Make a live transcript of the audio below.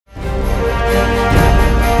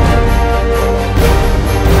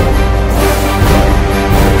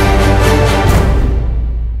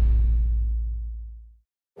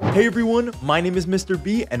Hey everyone, my name is Mr.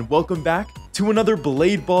 B and welcome back to another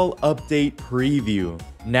Blade Ball update preview.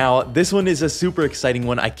 Now, this one is a super exciting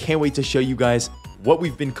one. I can't wait to show you guys what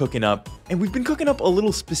we've been cooking up. And we've been cooking up a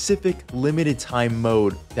little specific limited time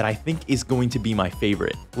mode that I think is going to be my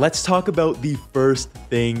favorite. Let's talk about the first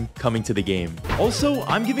thing coming to the game. Also,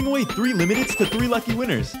 I'm giving away 3 limiteds to 3 lucky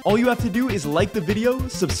winners. All you have to do is like the video,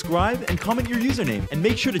 subscribe, and comment your username. And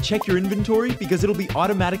make sure to check your inventory because it'll be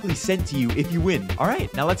automatically sent to you if you win. All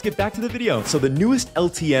right, now let's get back to the video. So the newest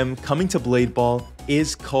LTM coming to Blade Ball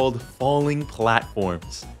is called Falling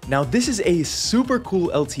Platforms. Now, this is a super cool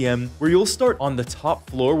LTM where you'll start on the top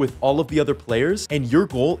floor with all of the other players, and your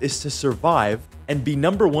goal is to survive and be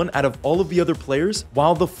number 1 out of all of the other players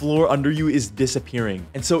while the floor under you is disappearing.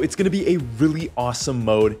 And so it's going to be a really awesome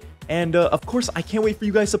mode. And of course, I can't wait for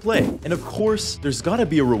you guys to play. And of course, there's got to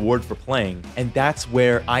be a reward for playing. And that's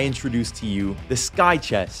where I introduce to you the Sky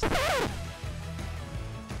Chest.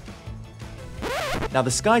 Now,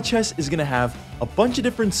 the Sky Chest is going to have a bunch of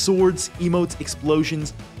different swords, emotes,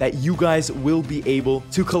 explosions that you guys will be able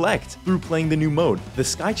to collect through playing the new mode. The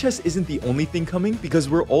Sky Chest isn't the only thing coming because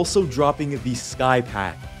we're also dropping the Sky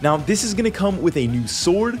Pack. Now, this is going to come with a new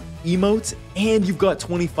sword, emotes, and you've got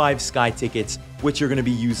 25 Sky tickets, which you're going to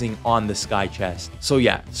be using on the Sky Chest. So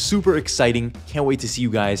yeah, super exciting. Can't wait to see you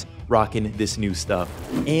guys rocking this new stuff.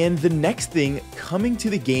 And the next thing coming to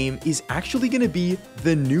the game is actually going to be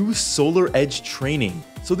the new Solar Edge training.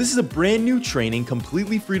 So this is a brand new training,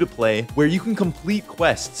 completely free to play, where you can complete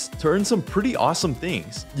quests to earn some pretty awesome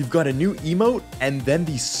things. You've got a new emote and then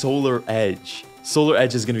the Solar Edge. Solar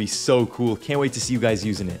Edge is going to be so cool. Can't wait to see you guys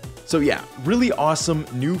using it. So yeah, really awesome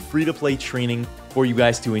new free-to-play training for you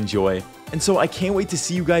guys to enjoy. And so I can't wait to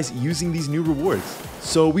see you guys using these new rewards.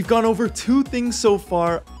 So we've gone over 2 things so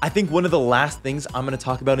far. I think one of the last things I'm going to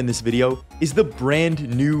talk about in this video is the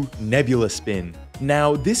brand new Nebula Spin.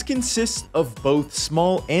 Now, this consists of both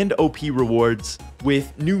small and OP rewards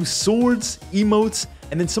with new swords, emotes,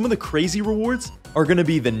 and then some of the crazy rewards are going to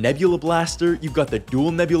be the Nebula Blaster. You've got the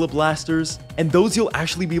dual Nebula Blasters, and those you'll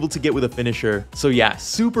actually be able to get with a finisher. So yeah,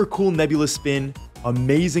 super cool Nebula Spin,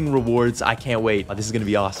 amazing rewards. I can't wait. This is going to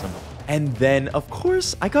be awesome. And then, of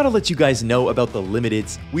course, I gotta let you guys know about the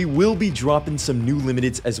limiteds. We will be dropping some new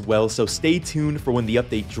limiteds as well, so stay tuned for when the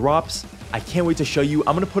update drops. I can't wait to show you.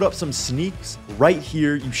 I'm gonna put up some sneaks right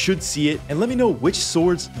here. You should see it. And let me know which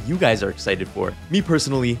swords you guys are excited for. Me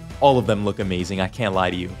personally, all of them look amazing. I can't lie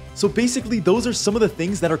to you. So basically, those are some of the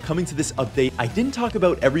things that are coming to this update. I didn't talk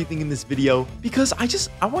about everything in this video because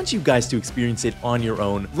I want you guys to experience it on your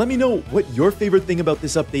own. Let me know what your favorite thing about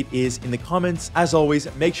this update is in the comments. As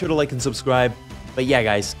always, make sure to like and subscribe. But yeah,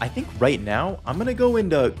 guys, I think right now I'm gonna go and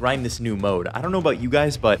grind this new mode. I don't know about you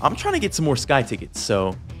guys, but I'm trying to get some more Sky tickets.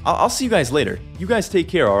 So I'll see you guys later. You guys take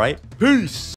care, all right? Peace!